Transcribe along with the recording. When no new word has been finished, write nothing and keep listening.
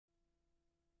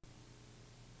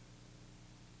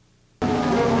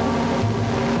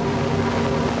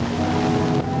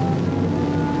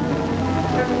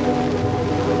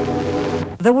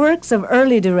The works of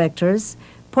early directors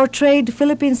portrayed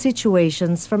Philippine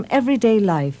situations from everyday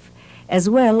life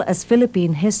as well as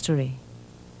Philippine history.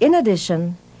 In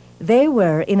addition, they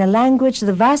were in a language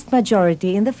the vast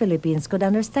majority in the Philippines could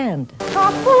understand.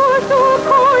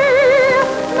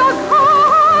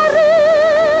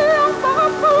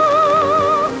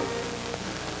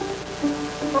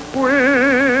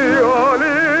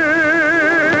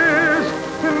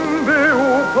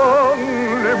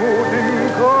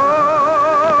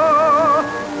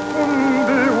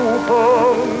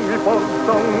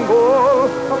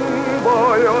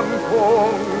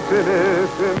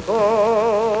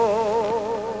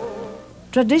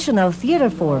 Traditional theater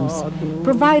forms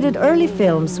provided early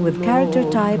films with character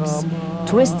types,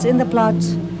 twists in the plot,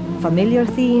 familiar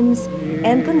themes,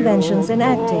 and conventions in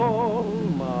acting.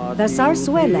 The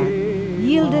zarzuela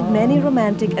yielded many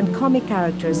romantic and comic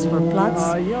characters for plots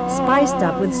spiced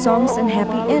up with songs and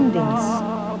happy endings.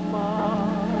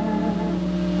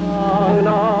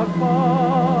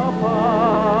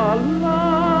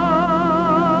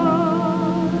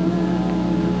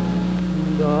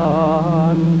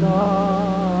 Dahan-dahan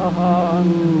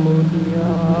mo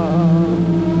diyan,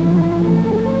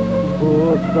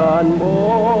 buksan mo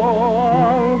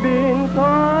ang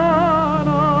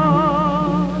bintana,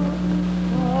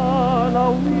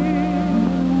 tanawin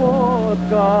mo't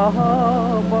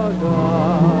kahabagan,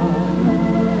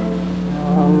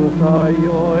 ang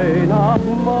sa'yo'y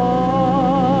nagmamahal.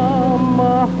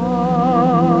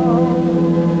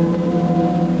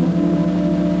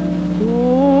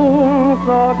 Kung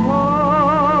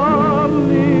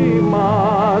sakali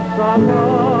masalan,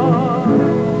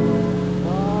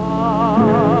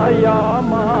 kaya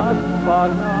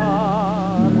magpangarap,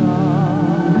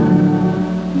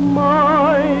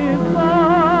 may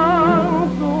isang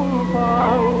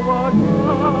sumpang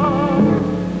wagas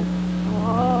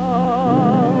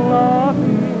ang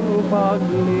aking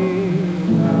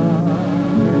paglingan.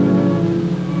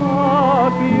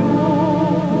 Pakiusap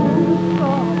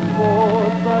ko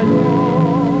sa'yo,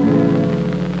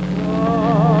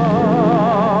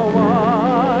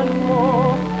 awan mo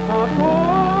ako,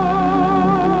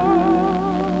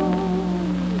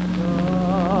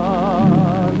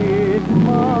 kahit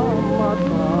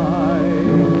mamatay,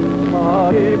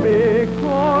 pag-ibig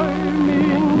ko'y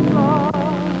minsan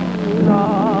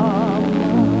lamang.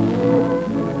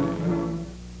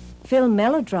 Film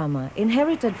melodrama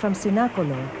inherited from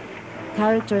Sinaculo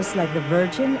characters like the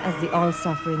Virgin as the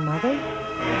all-suffering mother,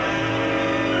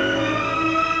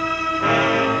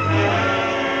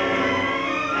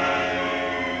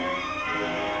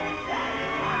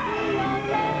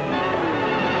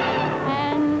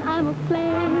 And I'm a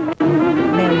flame.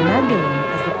 Mary Magdalene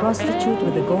as the prostitute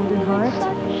with the golden heart,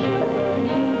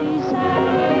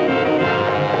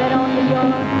 That only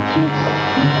your cheeks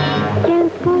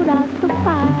can put out the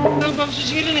fire.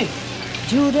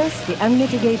 Judas, the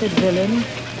unmitigated villain,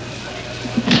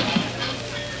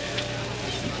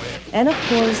 and of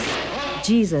course,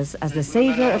 Jesus as the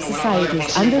savior of societies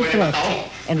under threat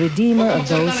and redeemer of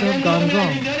those who have gone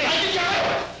wrong.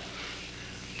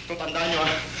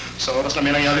 Sa oras na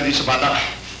may nangyari dito sa bata,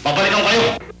 babalikan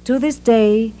kayo! To this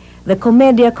day, the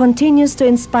Comedia continues to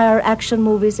inspire action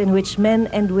movies in which men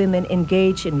and women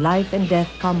engage in life and death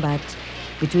combat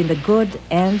between the good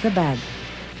and the bad.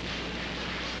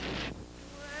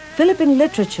 Philippine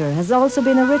literature has also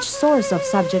been a rich source of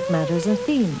subject matters and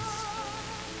themes.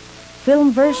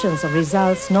 Film versions of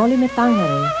Rizal's Noli Me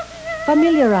Tangere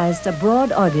familiarized a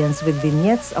broad audience with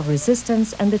vignettes of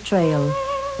resistance and betrayal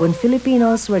when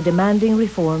Filipinos were demanding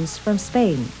reforms from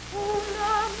Spain.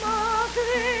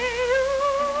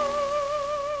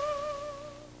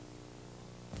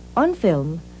 On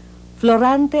film,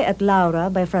 Florante at Laura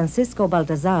by Francisco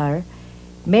Baltazar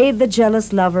made the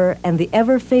jealous lover and the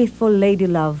ever-faithful lady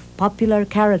love popular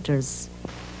characters.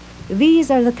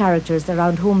 These are the characters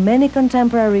around whom many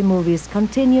contemporary movies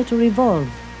continue to revolve.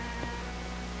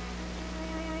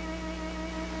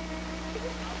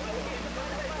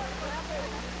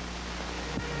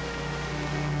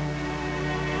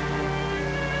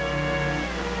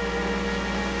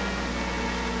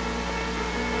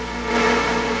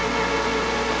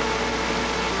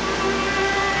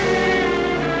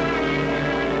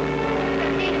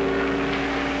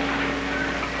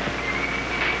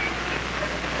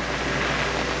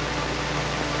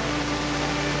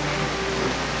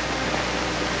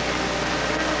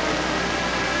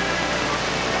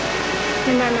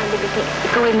 Nananalig ako,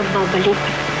 ikaw ay magbabalik.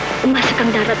 Umasa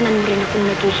kang daratnan mo rin akong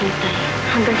naghihintay.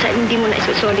 Hanggang sa hindi mo na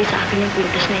isusoli sa akin yung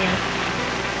kwintas na yan.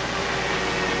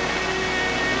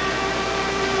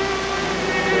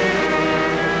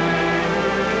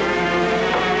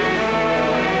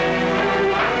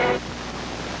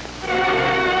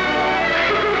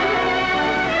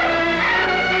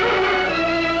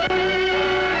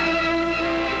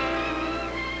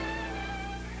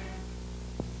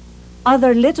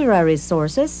 Other literary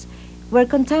sources were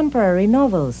contemporary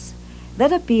novels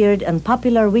that appeared in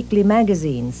popular weekly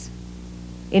magazines.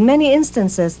 In many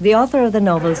instances, the author of the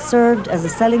novel served as a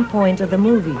selling point of the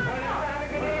movie.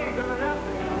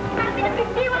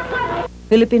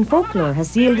 Philippine folklore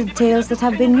has yielded tales that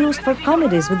have been used for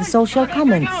comedies with social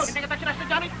comments.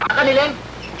 Kaniling,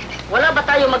 wala ba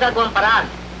tayo magagawang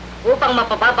paraan upang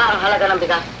mapababa ang halaga ng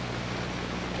bigas?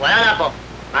 Wala na po.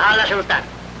 Mahal na sultan.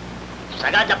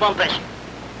 Sagad na po ang presyo.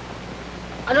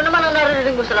 Ano naman ang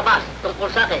naririnig mo sa labas tungkol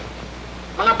sa akin?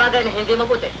 Mga bagay na hindi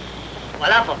mabuti.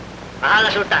 Wala po. Mahal na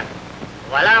sultan.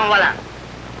 Wala.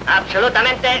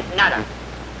 Absolutamente nada.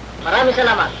 Maraming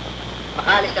salamat.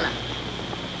 Makaalis ka na.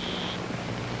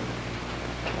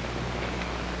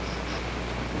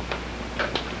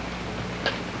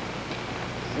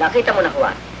 Nakita mo na,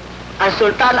 Juan. Ang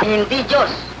sultan ay hindi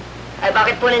Diyos. Ay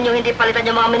bakit po ninyo hindi palitan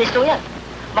yung mga ministrong yan?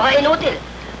 Mga inutil.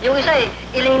 Yung isa ay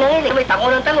iling ng iling. May tango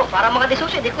ng tango para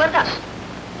makadisusi, di kwerdas.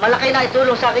 Malaki na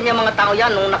itulong sa akin yung mga tao yan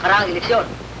noong nakaraang eleksyon.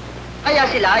 Kaya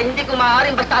sila ay hindi ko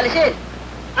maaaring basta alisin.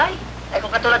 Ay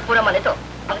kung katulad po naman ito,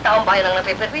 ang taong bayan ang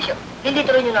napiperwisyo. Hindi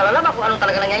tuloy nyo nalalaman kung anong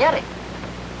talaga nangyayari.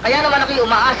 Kaya naman ako'y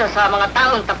umaasa sa mga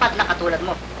taong tapat na katulad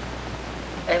mo.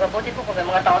 Mabuti po kung may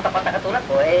mga taong tapat na katulad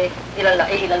po, ilan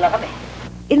lang kami.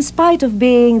 In spite of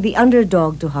being the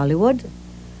underdog to Hollywood,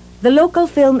 the local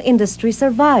film industry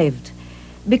survived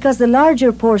because the larger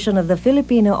portion of the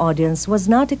Filipino audience was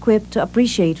not equipped to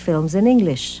appreciate films in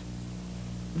English.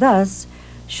 Thus,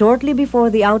 shortly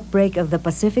before the outbreak of the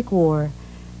Pacific War,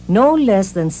 no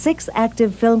less than 6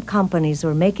 active film companies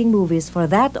were making movies for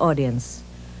that audience.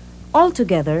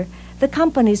 Altogether, the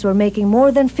companies were making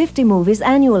more than 50 movies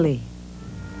annually.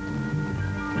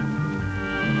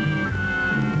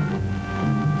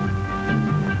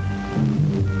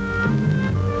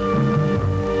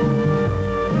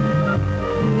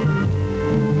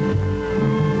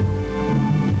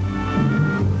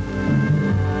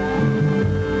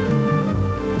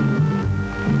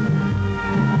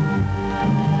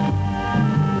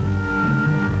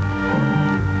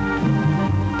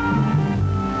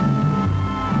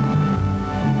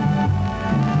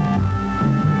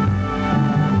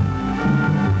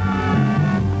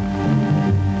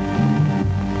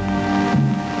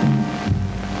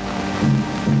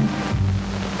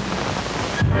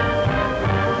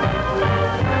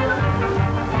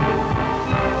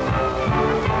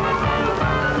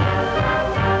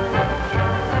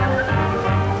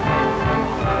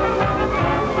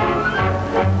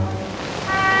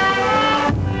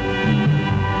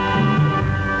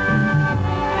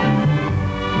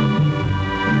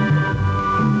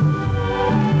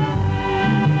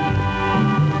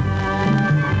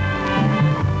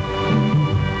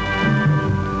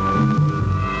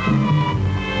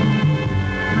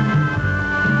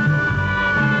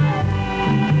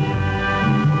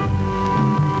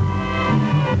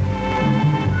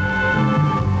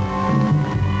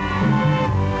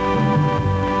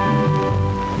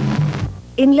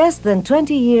 In less than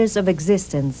 20 years of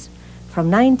existence, from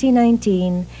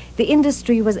 1919, the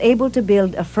industry was able to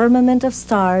build a firmament of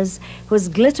stars whose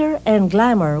glitter and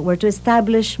glamour were to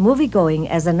establish moviegoing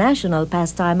as a national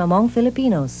pastime among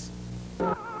Filipinos.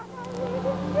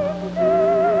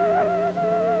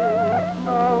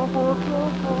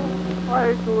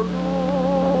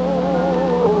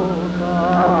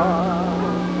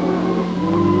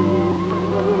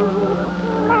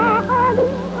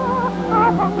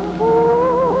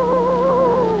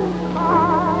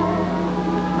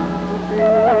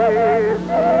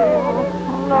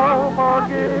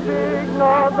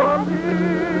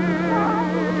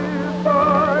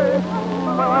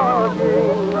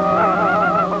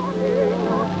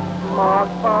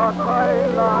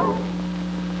 Magpakailan